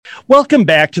Welcome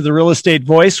back to the Real Estate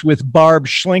Voice with Barb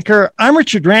Schlinker. I'm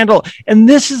Richard Randall, and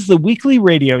this is the weekly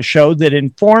radio show that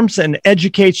informs and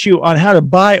educates you on how to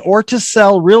buy or to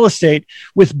sell real estate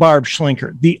with Barb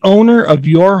Schlinker, the owner of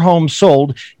Your Home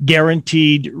Sold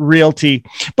Guaranteed Realty.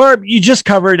 Barb, you just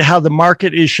covered how the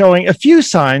market is showing a few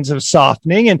signs of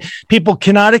softening, and people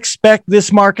cannot expect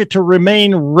this market to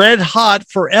remain red hot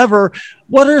forever.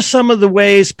 What are some of the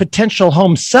ways potential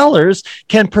home sellers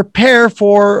can prepare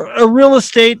for a real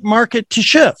estate market to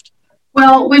shift?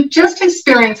 Well, we've just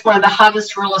experienced one of the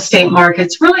hottest real estate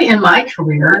markets really in my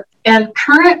career, and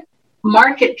current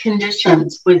market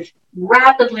conditions with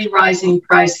rapidly rising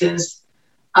prices,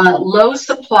 low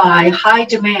supply, high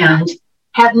demand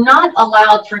have not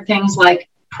allowed for things like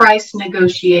price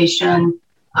negotiation,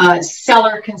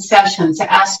 seller concessions,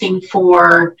 asking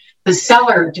for the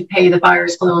seller to pay the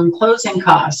buyer's loan closing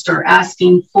cost, or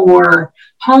asking for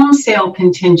home sale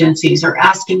contingencies, or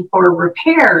asking for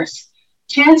repairs.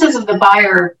 Chances of the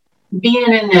buyer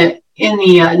being in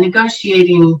the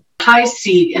negotiating high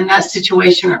seat in that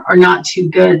situation are not too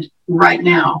good right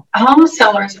now. Home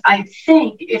sellers, I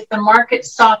think, if the market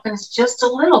softens just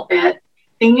a little bit,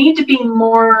 they need to be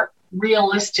more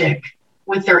realistic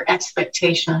with their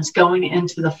expectations going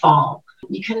into the fall.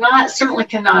 You certainly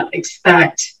cannot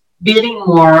expect bidding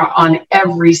more on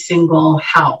every single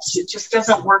house. It just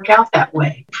doesn't work out that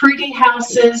way. Pretty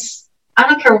houses, I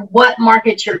don't care what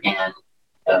market you're in.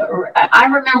 I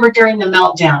remember during the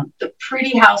meltdown, the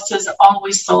pretty houses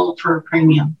always sold for a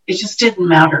premium. It just didn't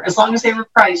matter as long as they were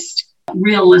priced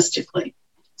realistically.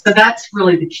 So that's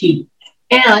really the key.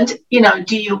 And,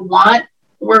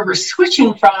 where we're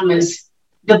switching from is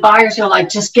the buyers are like,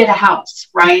 just get a house,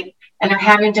 right? And they're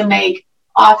having to make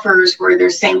offers where they're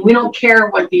saying, we don't care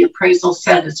what the appraisal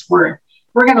said it's worth.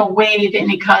 We're going to waive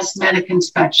any cosmetic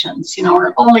inspections.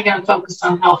 We're only going to focus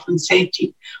on health and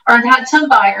safety. Or I've had some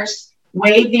buyers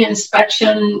waive the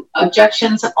inspection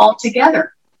objections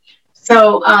altogether.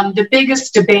 So the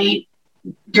biggest debate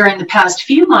during the past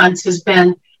few months has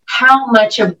been how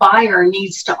much a buyer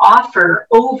needs to offer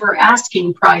over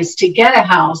asking price to get a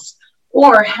house,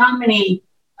 or how many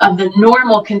of the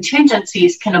normal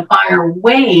contingencies can a buyer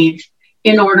waive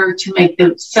in order to make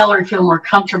the seller feel more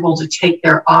comfortable to take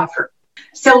their offer.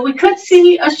 So we could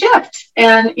see a shift.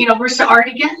 And, we're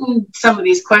already getting some of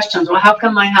these questions. Well, how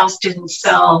come my house didn't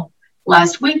sell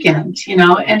last weekend?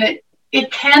 And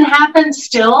it can happen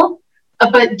still,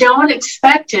 but don't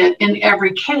expect it in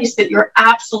every case that you're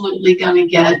absolutely going to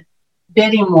get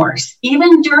bidding wars.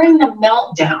 Even during the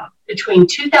meltdown between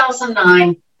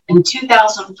 2009 and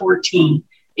 2014,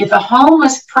 if a home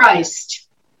was priced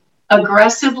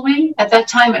aggressively, at that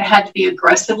time it had to be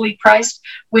aggressively priced,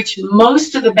 which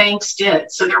most of the banks did.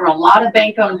 So there were a lot of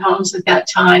bank-owned homes at that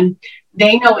time.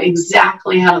 They know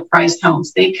exactly how to price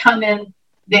homes. They come in,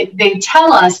 they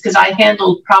tell us, because I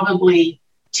handled probably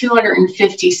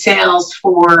 250 sales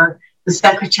for the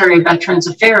Secretary of Veterans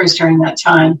Affairs during that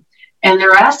time. And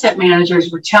their asset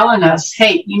managers were telling us,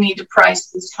 hey, you need to price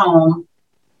this home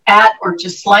at or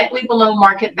just slightly below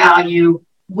market value.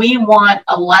 We want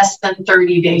a less than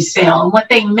 30-day sale. And what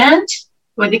they meant,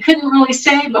 what they couldn't really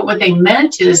say, but what they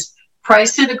meant is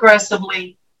price it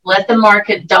aggressively, let the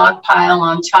market dogpile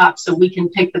on top so we can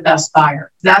pick the best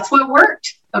buyer. That's what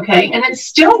worked, okay? And it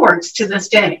still works to this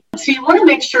day. So you want to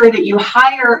make sure that you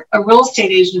hire a real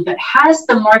estate agent that has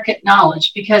the market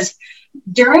knowledge, because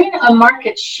during a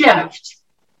market shift,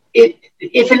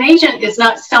 if an agent is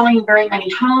not selling very many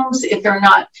homes, if they're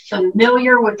not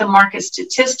familiar with the market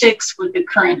statistics, with the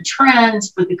current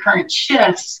trends, with the current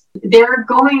shifts, they're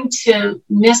going to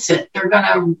miss it.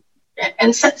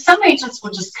 And some agents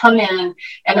will just come in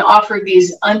and offer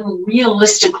these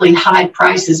unrealistically high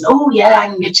prices. Oh yeah, I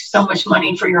can get you so much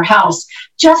money for your house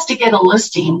just to get a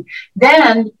listing.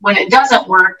 Then when it doesn't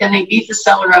work, then they beat the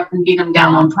seller up and beat them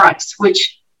down on price,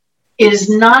 which is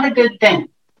not a good thing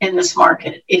in this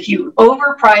market. If you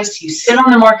overprice, you sit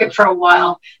on the market for a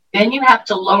while, then you have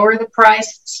to lower the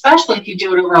price, especially if you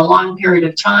do it over a long period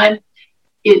of time.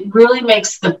 It really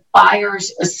makes the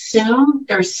buyers assume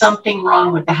there's something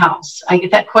wrong with the house. I get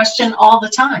that question all the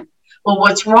time. Well,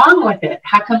 what's wrong with it?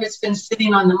 How come it's been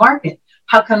sitting on the market?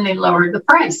 How come they lowered the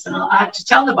price? And I have to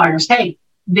tell the buyers, hey,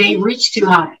 they reached too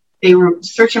high. They were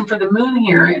searching for the moon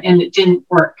here and it didn't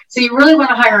work. So you really want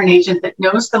to hire an agent that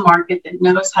knows the market, that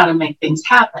knows how to make things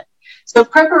happen. So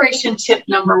preparation tip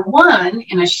number one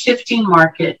in a shifting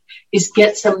market is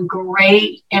get some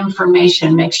great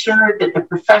information. Make sure that the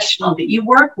professional that you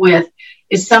work with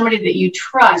is somebody that you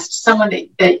trust, someone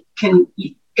that can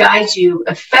guide you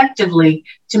effectively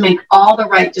to make all the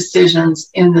right decisions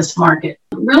in this market.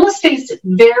 Real estate's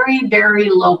very, very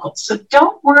local. So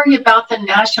don't worry about the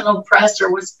national press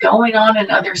or what's going on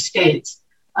in other states.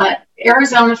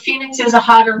 Arizona, Phoenix is a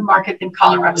hotter market than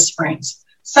Colorado Springs.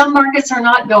 Some markets are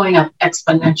not going up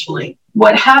exponentially.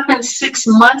 What happened 6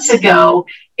 months ago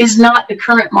is not the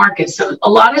current market. So a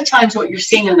lot of times what you're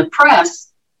seeing in the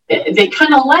press, they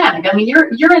kind of lag. I mean,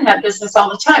 you're in that business all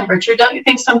the time, Richard. Don't you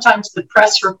think sometimes the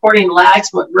press reporting lags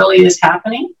what really is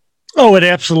happening? Oh, it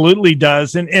absolutely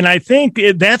does. And I think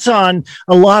that's on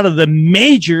a lot of the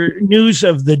major news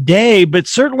of the day. But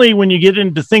certainly when you get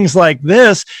into things like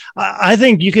this, I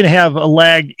think you can have a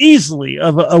lag easily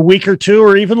of a week or two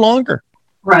or even longer.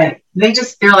 Right. They're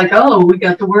like, oh, we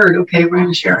got the word. Okay, we're going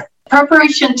to share it.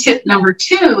 Preparation tip number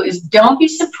 2 is don't be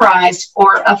surprised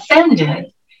or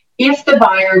offended if the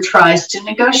buyer tries to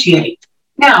negotiate.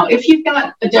 Now, if you've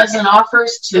got a dozen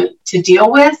offers to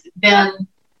deal with, then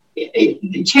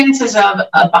the chances of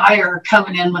a buyer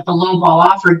coming in with a lowball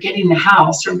offer getting the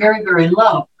house are very, very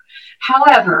low.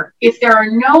 However, if there are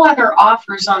no other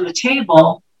offers on the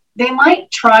table, they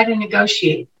might try to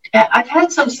negotiate. I've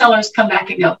had some sellers come back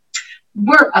and go,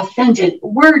 we're offended.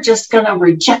 We're just going to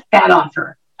reject that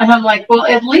offer. And I'm like, well,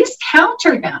 at least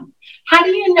counter them. How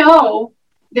do you know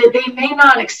that they may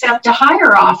not accept a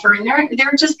higher offer? And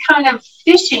they're just kind of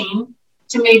fishing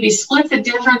to maybe split the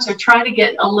difference or try to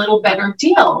get a little better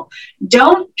deal.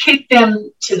 Don't kick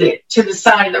them to the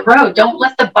side of the road. Don't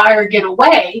let the buyer get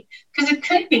away, because it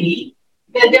could be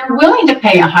that they're willing to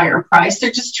pay a higher price.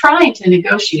 They're just trying to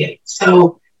negotiate.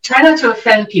 So try not to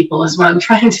offend people is what I'm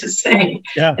trying to say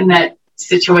in that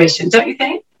situation. Don't you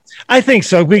think? I think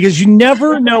so, because you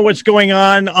never know what's going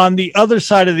on the other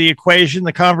side of the equation,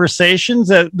 the conversations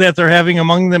that they're having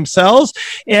among themselves.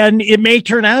 And it may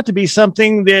turn out to be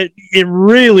something that it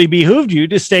really behooved you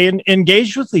to stay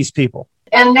engaged with these people.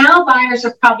 And now buyers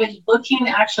are probably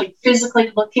actually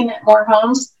physically looking at more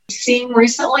homes. Seeing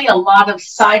recently a lot of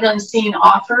sight unseen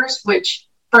offers, which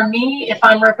for me, if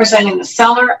I'm representing the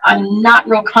seller, I'm not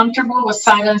real comfortable with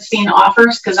sight unseen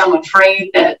offers, because I'm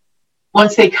afraid that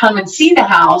once they come and see the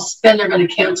house, then they're going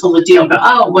to cancel the deal. Go,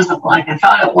 oh, it wasn't like I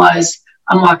thought it was.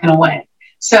 I'm walking away.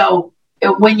 So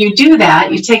when you do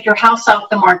that, you take your house off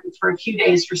the market for a few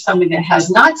days for somebody that has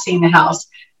not seen the house.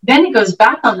 Then it goes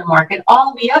back on the market.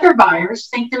 All the other buyers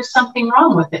think there's something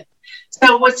wrong with it.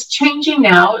 So what's changing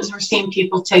now is we're seeing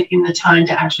people taking the time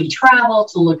to actually travel,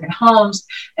 to look at homes.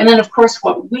 And then, of course,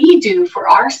 what we do for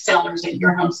our sellers at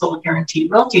Your Home Sold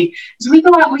Guaranteed Realty is we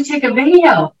go out and we take a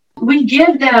video. We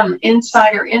give them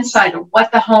insight of what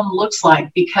the home looks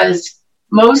like, because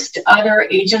most other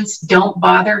agents don't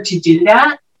bother to do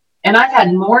that. And I've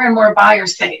had more and more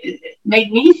buyers say it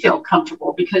made me feel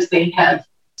comfortable because they have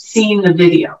seen the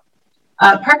video.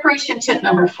 Preparation tip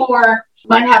number 4,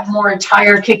 might have more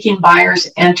tire kicking buyers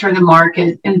enter the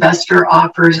market, investor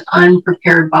offers,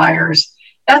 unprepared buyers.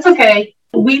 That's okay.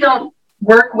 We don't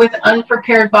work with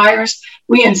unprepared buyers.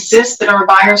 We insist that our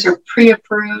buyers are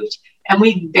pre-approved, and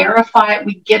we verify it.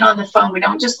 We get on the phone. We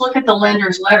don't just look at the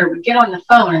lender's letter. We get on the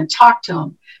phone and talk to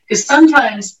them, because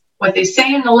sometimes what they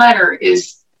say in the letter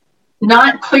is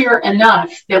not clear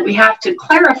enough that we have to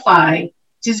clarify,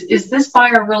 is this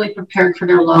buyer really prepared for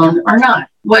their loan or not?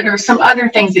 What are some other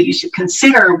things that you should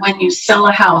consider when you sell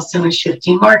a house in a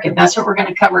shifting market? That's what we're going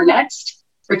to cover next.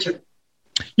 Richard.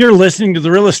 You're listening to The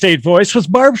Real Estate Voice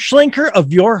with Barb Schlinker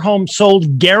of Your Home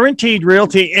Sold Guaranteed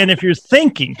Realty. And if you're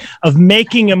thinking of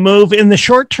making a move in the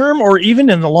short term or even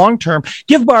in the long term,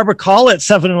 give Barb a call at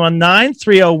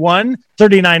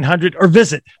 719-301-3900 or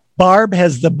visit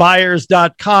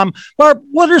BarbHasTheBuyers.com. Barb,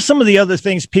 what are some of the other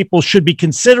things people should be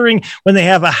considering when they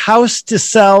have a house to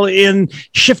sell in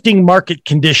shifting market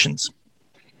conditions?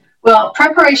 Well,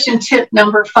 preparation tip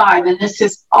number 5, and this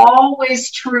is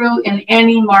always true in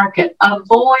any market: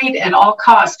 avoid at all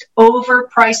costs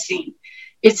overpricing.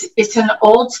 It's an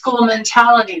old school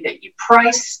mentality that you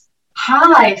price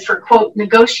high for, quote,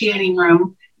 negotiating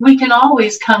room. We can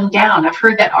always come down. I've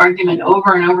heard that argument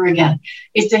over and over again.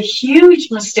 It's a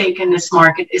huge mistake in this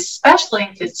market, especially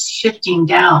if it's shifting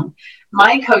down.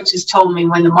 My coach has told me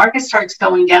when the market starts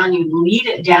going down, you lead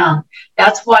it down.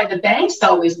 That's why the banks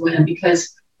always win,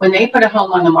 because when they put a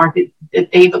home on the market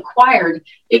that they've acquired,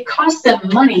 it costs them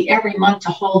money every month to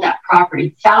hold that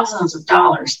property, thousands of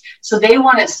dollars. So they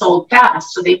want it sold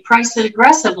fast. So they price it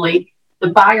aggressively. The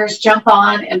buyers jump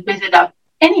on and bid it up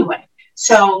anyway.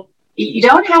 So you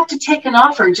don't have to take an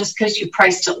offer just because you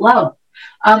priced it low.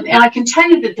 And I can tell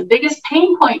you that the biggest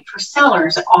pain point for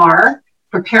sellers are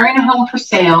preparing a home for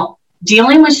sale,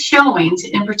 dealing with showings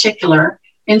in particular,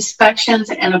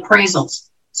 inspections and appraisals.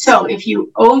 So if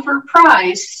you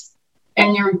overprice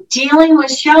and you're dealing with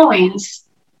showings,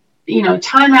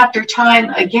 time after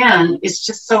time again, it's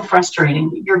just so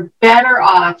frustrating. You're better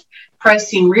off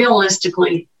pricing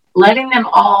realistically, letting them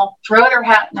all throw their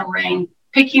hat in the ring,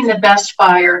 picking the best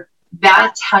buyer.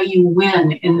 That's how you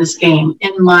win in this game,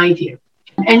 in my view.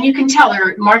 And you can tell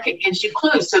their market gives you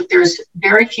clues. So if there's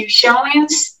very few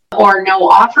showings or no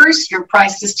offers, your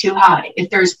price is too high. If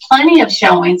there's plenty of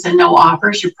showings and no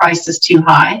offers, your price is too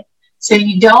high. So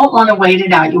you don't want to wait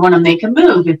it out. You want to make a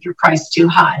move if your price is too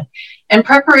high. And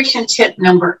preparation tip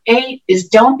number 8 is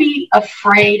don't be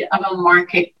afraid of a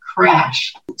market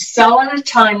crash. Sell at a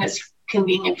time that's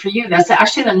convenient for you. That's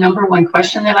actually the number one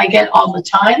question that I get all the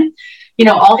time.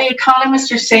 All the economists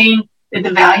are saying that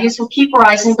the values will keep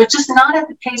rising, but just not at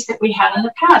the pace that we had in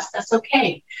the past. That's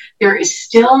okay. There is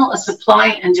still a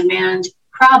supply and demand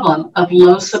problem of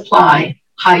low supply,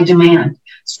 high demand.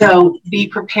 So be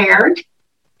prepared,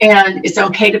 and it's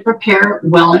okay to prepare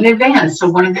well in advance. So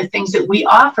one of the things that we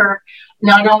offer,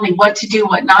 not only what to do,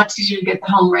 what not to do to get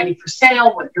the home ready for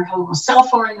sale, what your home will sell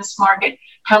for in this market,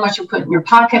 how much you put in your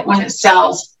pocket when it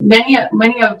sells. Many of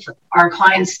our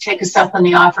clients take us up on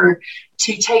the offer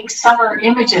to take summer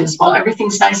images while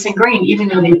everything's nice and green, even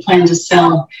though they plan to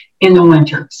sell in the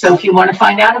winter. So if you want to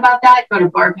find out about that, go to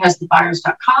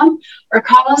barbhasthebuyers.com or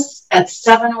call us at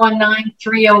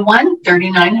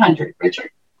 719-301-3900.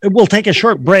 Richard. We'll take a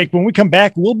short break. When we come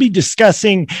back, we'll be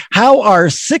discussing how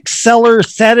our 6 seller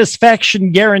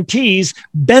satisfaction guarantees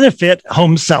benefit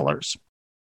home sellers.